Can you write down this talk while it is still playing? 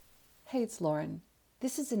Hey, it's Lauren.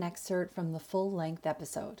 This is an excerpt from the full-length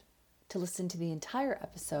episode. To listen to the entire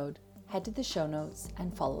episode, head to the show notes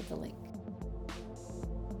and follow the link.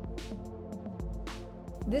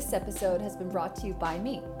 This episode has been brought to you by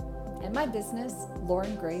me and my business,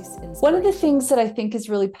 Lauren Grace Inspiration. One of the things that I think is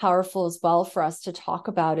really powerful as well for us to talk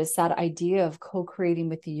about is that idea of co-creating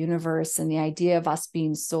with the universe and the idea of us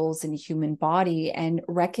being souls in a human body and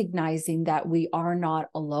recognizing that we are not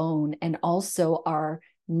alone, and also our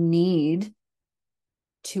need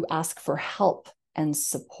to ask for help and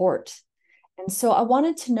support. And so I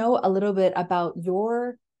wanted to know a little bit about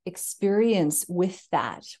your experience with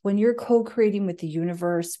that. When you're co-creating with the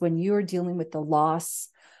universe, when you're dealing with the loss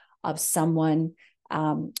of someone,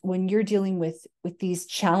 when you're dealing with these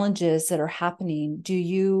challenges that are happening, do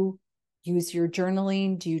you use your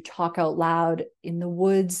journaling? Do you talk out loud in the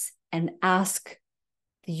woods and ask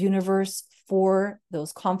the universe for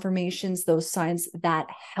those confirmations, those signs that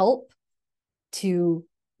help to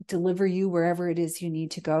deliver you wherever it is you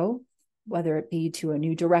need to go, whether it be to a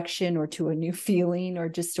new direction or to a new feeling or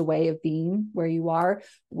just a way of being where you are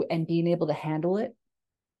and being able to handle it?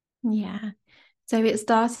 Yeah. So it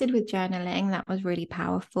started with journaling. That was really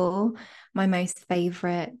powerful. My most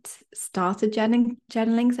favorite started journaling.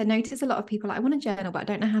 So I noticed a lot of people like, I want to journal, but I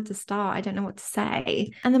don't know how to start. I don't know what to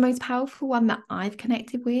say. And the most powerful one that I've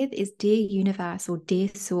connected with is Dear Universe or Dear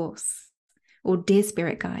Source or Dear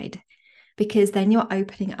Spirit Guide, because then you're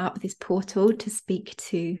opening up this portal to speak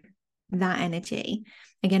to that energy.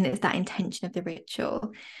 Again, it's that intention of the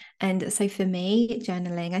ritual. And so for me,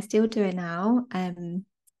 journaling, I still do it now.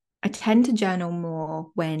 I tend to journal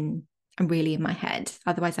more when I'm really in my head.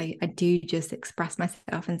 Otherwise, I do just express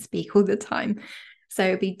myself and speak all the time. So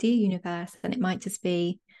it'd be Dear Universe, and it might just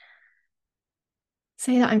be,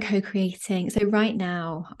 say that I'm co-creating. So right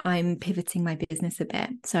now I'm pivoting my business a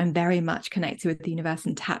bit. So I'm very much connected with the universe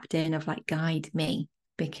and tapped in of like, guide me,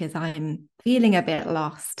 because I'm feeling a bit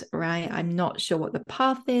lost, right? I'm not sure what the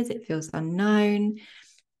path is. It feels unknown.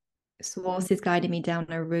 Source is guiding me down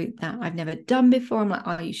a route that I've never done before. I'm like,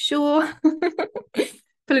 are you sure?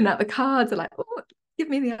 Pulling out the cards, are like, oh, give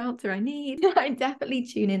me the answer I need. I definitely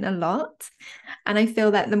tune in a lot. And I feel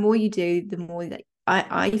that the more you do, the more that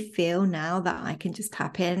I feel now that I can just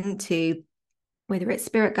tap into, whether it's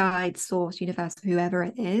spirit guide, source, universe, whoever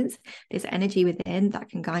it is, there's energy within that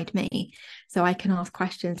can guide me. So I can ask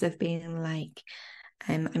questions of being like,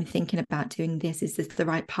 I'm thinking about doing this. Is this the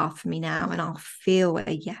right path for me now? And I'll feel a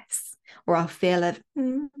yes, or I'll feel a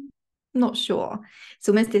not sure. It's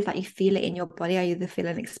almost as like you feel it in your body. I either feel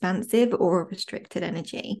an expansive or a restricted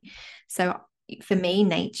energy. So for me,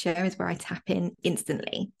 nature is where I tap in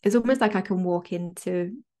instantly. It's almost like I can walk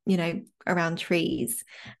into, around trees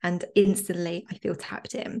and instantly I feel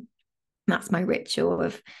tapped in. That's my ritual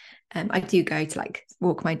of I do go to like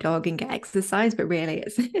walk my dog and get exercise, but really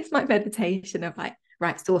it's my meditation of like,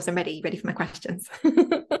 right, source, I'm ready for my questions.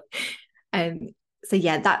 So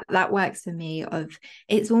yeah, that works for me. Of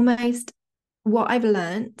it's almost what I've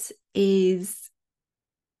learned is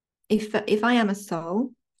if I am a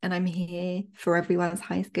soul and I'm here for everyone's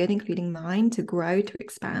highest good, including mine, to grow, to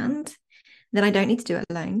expand, then I don't need to do it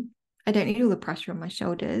alone. I don't need all the pressure on my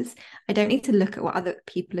shoulders. I don't need to look at what other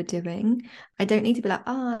people are doing. I don't need to be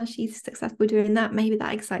like, she's successful doing that. Maybe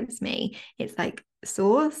that excites me. It's like,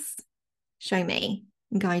 source, show me,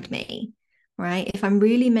 guide me, right? If I'm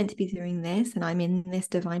really meant to be doing this and I'm in this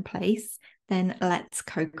divine place, then let's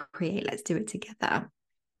co-create. Let's do it together.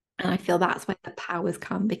 And I feel that's where the powers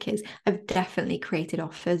come, because I've definitely created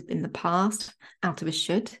offers in the past out of a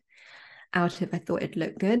should, out of I thought it'd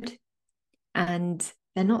look good, and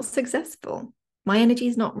they're not successful. My energy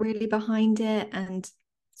is not really behind it, and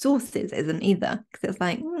sources isn't either, because it's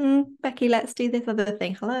like, Becky, let's do this other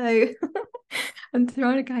thing. Hello. I'm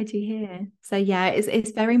trying to guide you here. So yeah,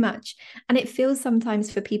 it's very much, and it feels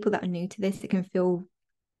sometimes for people that are new to this, it can feel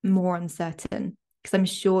more uncertain, because I'm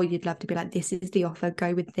sure you'd love to be like, this is the offer,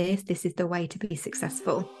 go with this. This is the way to be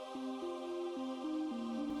successful.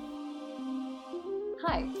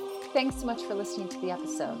 Hi. Thanks so much for listening to the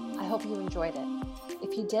episode. I hope you enjoyed it.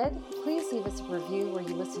 If you did, please leave us a review where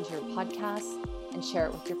you listen to your podcast and share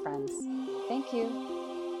it with your friends. Thank you.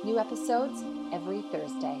 New episodes every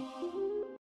Thursday.